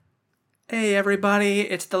Hey everybody,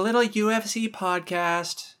 it's the little UFC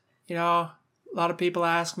podcast. A lot of people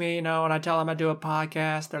ask me, when I tell them I do a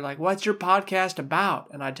podcast, they're like, what's your podcast about?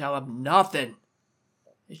 And I tell them, nothing.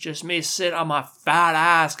 It's just me sitting on my fat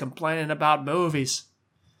ass complaining about movies.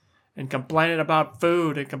 And complaining about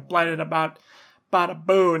food. And complaining about bada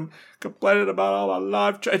boo. And complaining about all my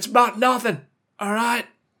life. It's about nothing. Alright?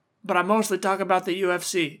 But I mostly talk about the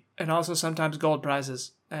UFC. And also sometimes gold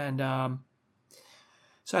prizes. And,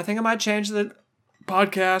 so I think I might change the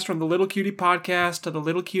podcast from the Little Cutie podcast to the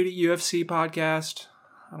Little Cutie UFC podcast.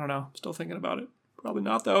 I don't know. Still thinking about it. Probably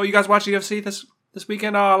not, though. You guys watch the UFC this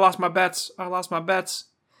weekend? Oh, I lost my bets.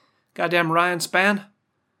 Goddamn Ryan Spann.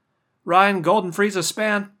 Ryan Golden Frieza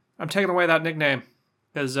Spann. I'm taking away that nickname.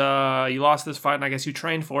 Because you lost this fight, and I guess you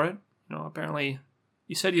trained for it. Apparently,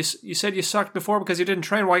 you said you sucked before because you didn't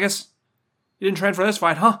train. Well, I guess you didn't train for this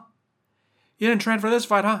fight, huh? You didn't train for this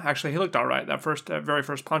fight, huh? Actually, he looked all right, that very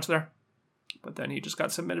first punch there. But then he just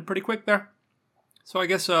got submitted pretty quick there. So I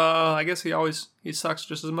guess he sucks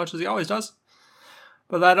just as much as he always does.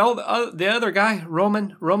 But the other guy,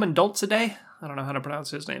 Roman Dolzadeh, I don't know how to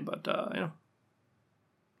pronounce his name, but I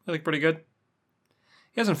think pretty good.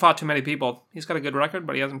 He hasn't fought too many people. He's got a good record,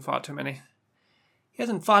 but he hasn't fought too many. He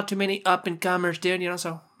hasn't fought too many up-and-comers, dude,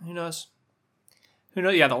 so who knows?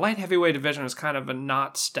 Yeah, the light heavyweight division is kind of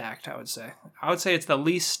not stacked, I would say. I would say it's the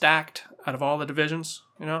least stacked out of all the divisions,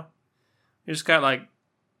 You just got,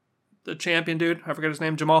 the champion dude, I forget his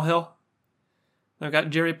name, Jamal Hill. Then we got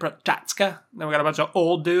Jerry Prochazka. Then we got a bunch of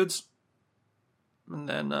old dudes. And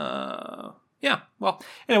then,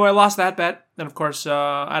 anyway, I lost that bet. Then, of course,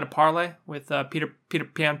 I had a parlay with Peter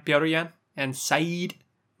Pan Piotr and Said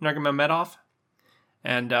Nurmagomedov.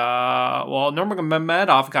 And,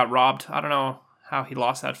 Nurmagomedov got robbed. I don't know how he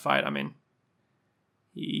lost that fight. I mean,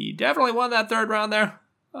 he definitely won that third round there.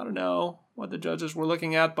 I don't know what the judges were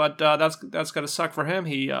looking at, but that's going to suck for him.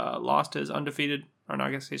 He lost his undefeated, or no,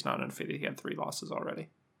 I guess he's not undefeated. He had 3 losses already.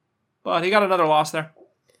 But he got another loss there.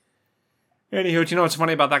 Anywho, what's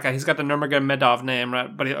funny about that guy? He's got the Nurmagomedov name,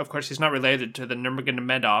 right? But of course, he's not related to the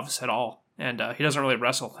Nurmagomedovs at all. And he doesn't really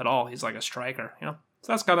wrestle at all. He's like a striker, So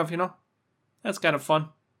that's kind of, fun.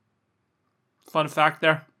 Fun fact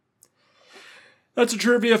there. That's a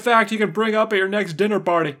trivia fact you can bring up at your next dinner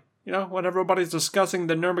party. When everybody's discussing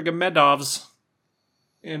the Nurmagomedovs.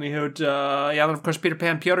 Anywho, then of course Peter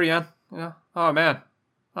Pan Piotr. Oh man,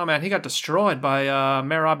 he got destroyed by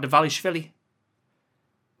Merab Dvalishvili.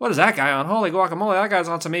 What is that guy on? Holy guacamole, that guy's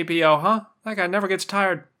on some APO, huh? That guy never gets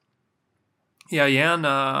tired. Yeah, Yan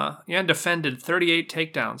defended 38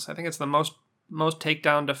 takedowns. I think it's the most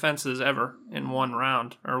takedown defenses ever in one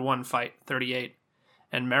round or one fight, 38.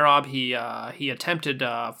 And Merab, he attempted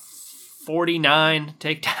 49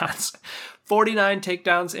 takedowns. 49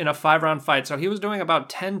 takedowns in a 5-round fight. So he was doing about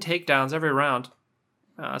 10 takedowns every round.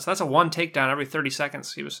 So that's a 1 takedown every 30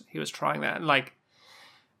 seconds. He was trying that. And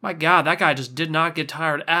my God, that guy just did not get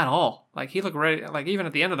tired at all. He looked ready. Even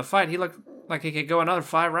at the end of the fight, he looked like he could go another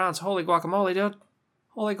 5 rounds. Holy guacamole, dude.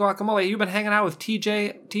 Holy guacamole. You been hanging out with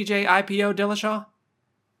TJ IPO Dillashaw?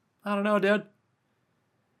 I don't know, dude.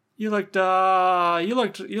 You looked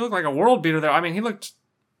like a world beater there. I mean, he looked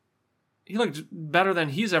better than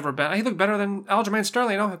he's ever been. He looked better than Aljamain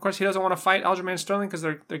Sterling. Of course, he doesn't want to fight Aljamain Sterling because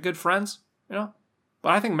they're good friends. But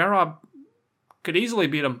I think Merab could easily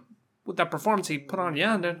beat him with that performance he put on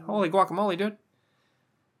Yan, dude. Holy guacamole, dude.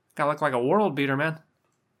 Guy looked like a world beater, man.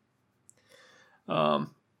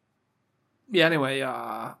 Anyway,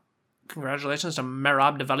 congratulations to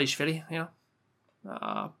Merab Dvalishvili.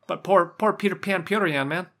 But poor Peter Pan Piotr,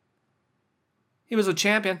 man. He was a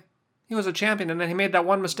champion. And then he made that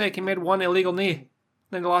one mistake. He made one illegal knee.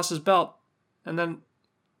 Then he lost his belt. And then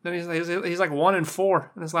he's 1-4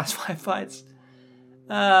 in his last 5 fights.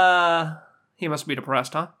 He must be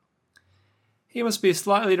depressed, huh? He must be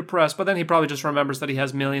slightly depressed, but then he probably just remembers that he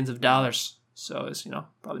has millions of dollars. So he's,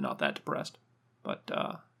 probably not that depressed. But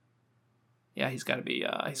he's got to be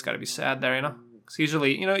sad there, 'Cause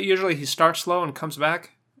usually he starts slow and comes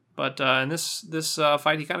back. But in this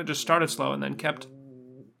fight, he kind of just started slow and then kept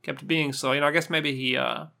being slow. I guess maybe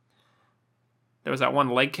there was that one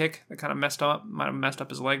leg kick that kind of might have messed up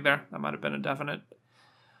his leg there. That might have been a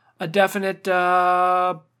definite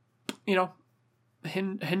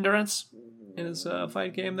hindrance in his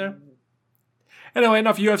fight game there. Anyway,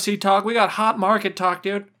 enough UFC talk. We got hot market talk,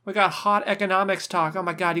 dude. We got hot economics talk. Oh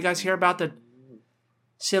my God, you guys hear about the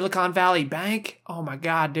Silicon Valley Bank? Oh my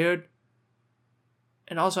God, dude.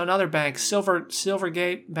 And also another bank,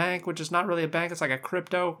 Silvergate Bank, which is not really a bank, it's like a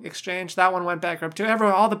crypto exchange. That one went bankrupt too.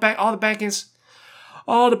 All the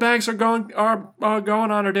banks are going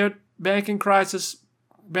under, dude. Banking crisis.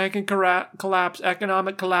 banking collapse,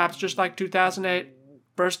 economic collapse, just like 2008.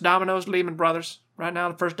 First dominoes, Lehman Brothers. Right now,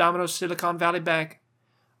 the first dominoes, Silicon Valley Bank.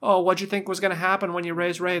 Oh, what'd you think was going to happen when you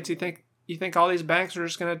raise rates? You think all these banks are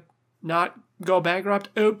just going to not go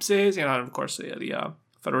bankrupt? Oopsies. You know, and of course, the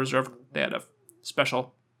Federal Reserve, they had a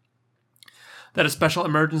special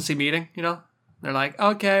emergency meeting, you know. They're like,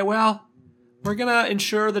 okay, well, we're going to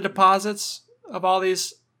insure the deposits of all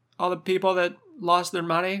the people that lost their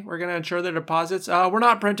money. We're going to insure their deposits. We're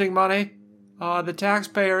not printing money. The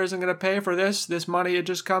taxpayer isn't going to pay for this. This money, it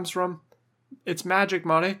just comes from, it's magic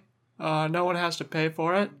money. No one has to pay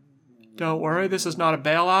for it. Don't worry, this is not a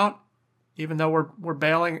bailout. Even though we're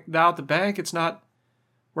bailing out the bank,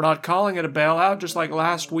 we're not calling it a bailout. Just like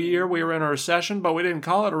last year, we were in a recession, but we didn't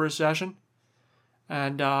call it a recession.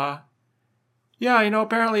 And yeah, you know,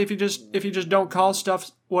 apparently if you just don't call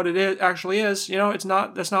stuff what it actually is, you know,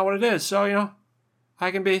 that's not what it is. So, you know,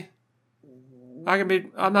 I'm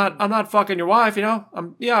not fucking your wife, you know.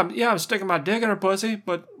 I'm sticking my dick in her pussy,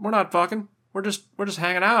 but we're not fucking. We're just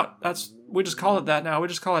hanging out. We just call it that now. We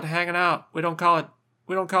just call it hanging out. We don't call it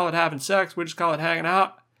having sex. We just call it hanging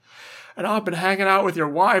out. And I've been hanging out with your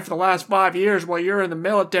wife for the last 5 years while you're in the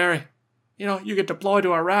military. You know, you get deployed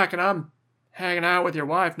to Iraq and I'm hanging out with your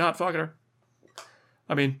wife, not fucking her.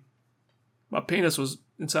 I mean, my penis was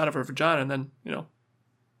inside of her vagina and then, you know,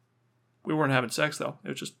 we weren't having sex though. It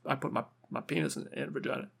was just, I put my penis in her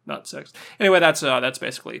vagina, not sex. Anyway, that's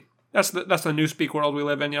basically, that's the new speak world we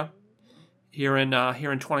live in, yeah. Here in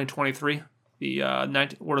 2023, we're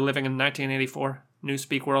living in 1984 new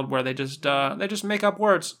speak world where they just make up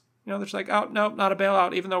words. You know, they're just like, oh no, not a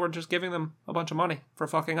bailout, even though we're just giving them a bunch of money for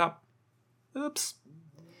fucking up. Oops.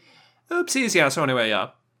 Oopsies. Yeah. So anyway, yeah,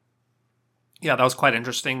 that was quite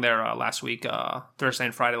interesting there last week, Thursday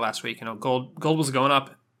and Friday last week. You know, gold was going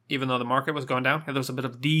up even though the market was going down. There was a bit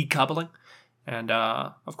of decoupling, and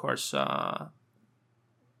of course.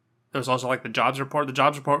 There was also like the jobs report. The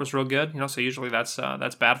jobs report was real good, you know. So usually that's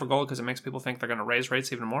bad for gold because it makes people think they're going to raise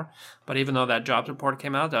rates even more. But even though that jobs report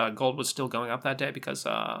came out, gold was still going up that day because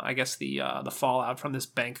I guess the fallout from this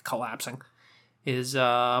bank collapsing is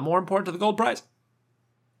more important to the gold price.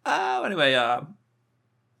 Anyway, yeah.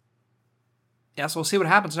 So we'll see what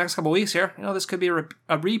happens next couple weeks here. You know, this could be a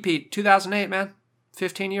repeat. 2008, man,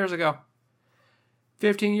 15 years ago.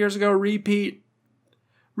 15 years ago, repeat.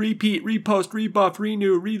 Repeat, repost, rebuff,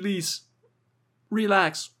 renew, release,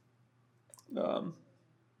 relax.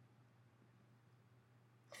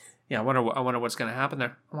 Yeah, I wonder what's going to happen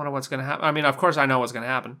there. I wonder what's going to happen. I mean, of course, I know what's going to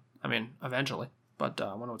happen. I mean, eventually. But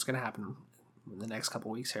I wonder what's going to happen in the next couple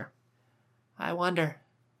weeks here. I wonder.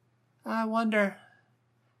 Hallelujah,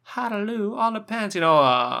 all depends. You know,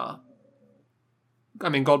 I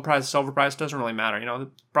mean, gold price, silver price doesn't really matter. You know,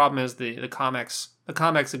 the problem is the COMEX. The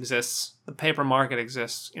COMEX exists. The paper market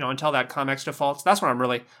exists. You know, until that COMEX defaults, that's what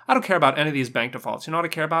I don't care about any of these bank defaults. You know what I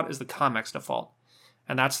care about is the COMEX default.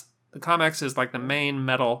 And the COMEX is like the main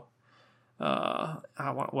metal,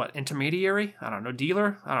 intermediary? I don't know,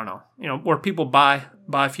 dealer? I don't know. You know, where people buy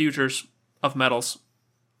futures of metals.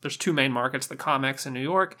 There's two main markets, the COMEX in New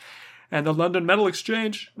York and the London Metal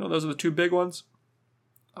Exchange. You know, those are the two big ones.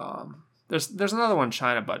 There's another one in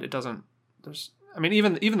China, but it doesn't.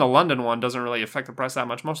 Even the London one doesn't really affect the price that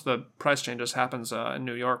much. Most of the price changes happens in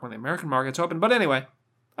New York when the American market's open. But anyway,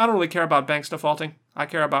 I don't really care about banks defaulting. I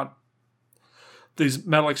care about these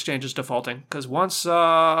metal exchanges defaulting because once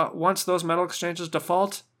those metal exchanges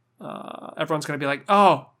default, everyone's going to be like,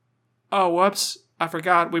 oh, whoops, I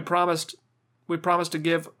forgot. We promised to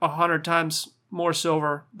give 100 times more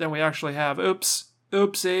silver than we actually have.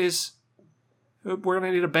 Oopsies. We're going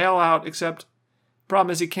to need a bailout, except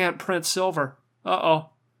problem is you can't print silver. Uh-oh.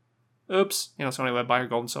 Oops. You know, so anyway, buy your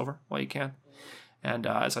gold and silver while you can. And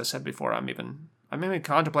as I said before, I'm even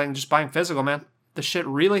contemplating just buying physical, man. The shit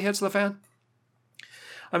really hits the fan.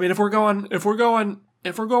 I mean, if we're going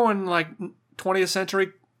like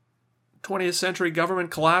 20th century government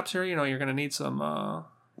collapse here, you know, you're going to need some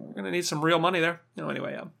real money there. You know,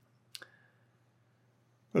 anyway,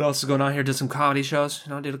 what else is going on here? Did some comedy shows. You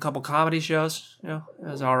know, did a couple comedy shows. You know, it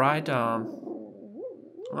was all right.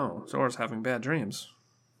 Zora's having bad dreams.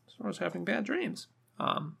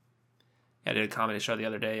 I did a comedy show the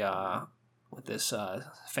other day with this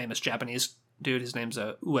famous Japanese dude. His name's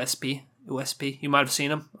Wes-p. You might have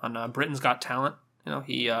seen him on Britain's Got Talent. You know,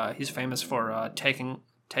 he's famous for taking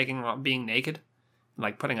being naked and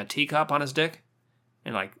like putting a teacup on his dick,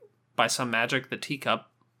 and like by some magic the teacup,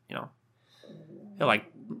 you know,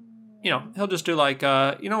 he'll just do like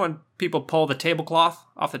you know when people pull the tablecloth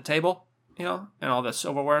off the table. You know, and all the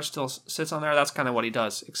silverware still sits on there. That's kind of what he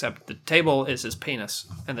does, except the table is his penis,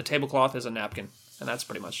 and the tablecloth is a napkin. And that's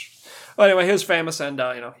pretty much. Well, anyway, he was famous, and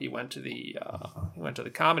he went to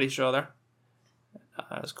the comedy show there.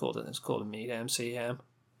 It was cool to meet him, see him.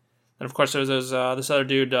 And of course, there was this other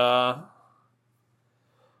dude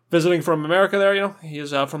visiting from America there. He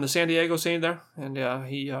is from the San Diego scene there, and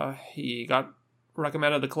he got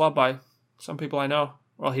recommended the club by some people I know.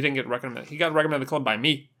 Well, he didn't get recommended. He got recommended the club by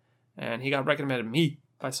me, and he got recommended me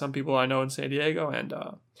by some people I know in San Diego. And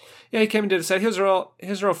he came and did a set. He was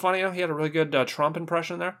real funny. He had a really good Trump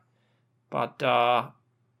impression there, but a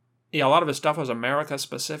lot of his stuff was America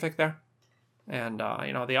specific there. And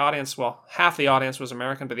the audience, well, half the audience was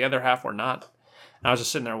American, but the other half were not. And I was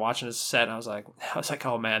just sitting there watching his set, and I was like,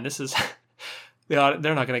 oh man, this is they're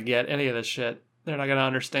not gonna get any of this shit. They're not gonna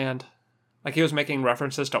understand. Like, he was making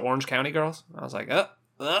references to Orange County girls. I was like,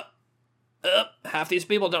 half these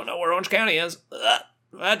people don't know where Orange County is.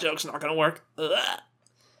 That joke's not gonna work.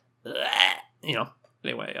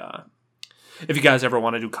 Anyway, if you guys ever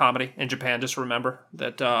want to do comedy in Japan, just remember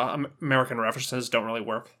that American references don't really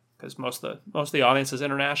work, because most of the audience is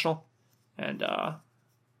international. And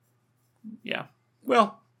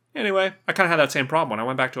well, anyway, I kind of had that same problem when I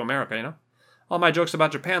went back to America. All my jokes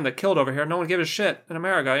about Japan that killed over here, no one gives a shit in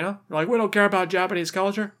America. They're like, we don't care about Japanese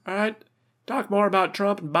culture, all right? Talk more about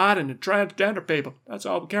Trump and Biden and transgender people. That's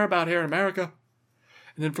all we care about here in America.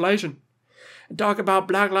 And inflation. And talk about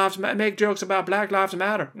make jokes about Black Lives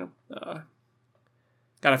Matter. God,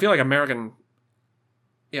 I feel like American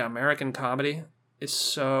comedy is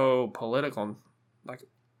so political. Like,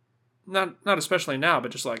 not especially now,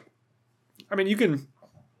 but just like, I mean, you can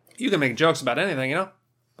make jokes about anything,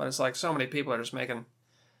 but it's like so many people are just making,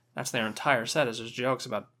 that's their entire set is just jokes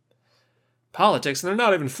about politics, and they're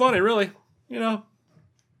not even funny, really.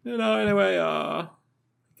 Anyway, I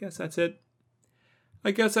guess that's it.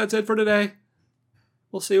 For today.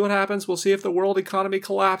 We'll see what happens. We'll see if the world economy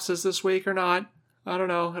collapses this week or not. I don't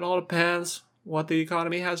know. It all depends what the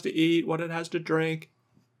economy has to eat, what it has to drink.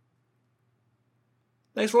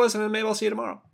 Thanks for listening. Maybe I'll see you tomorrow.